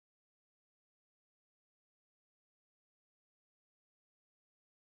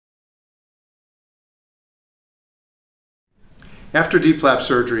After DIEP flap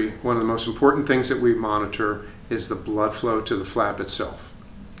surgery, one of the most important things that we monitor is the blood flow to the flap itself.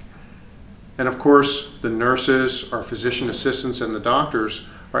 And of course, the nurses, our physician assistants, and the doctors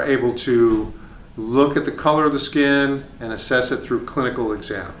are able to look at the color of the skin and assess it through clinical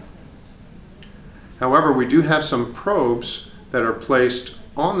exam. However, we do have some probes that are placed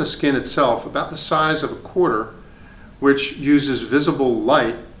on the skin itself, about the size of a quarter, which uses visible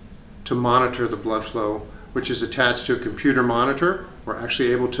light to monitor the blood flow, which is attached to a computer monitor. We're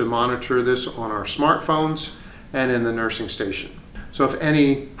actually able to monitor this on our smartphones and in the nursing station. So if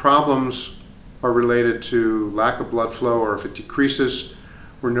any problems are related to lack of blood flow or if it decreases,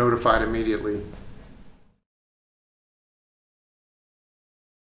 we're notified immediately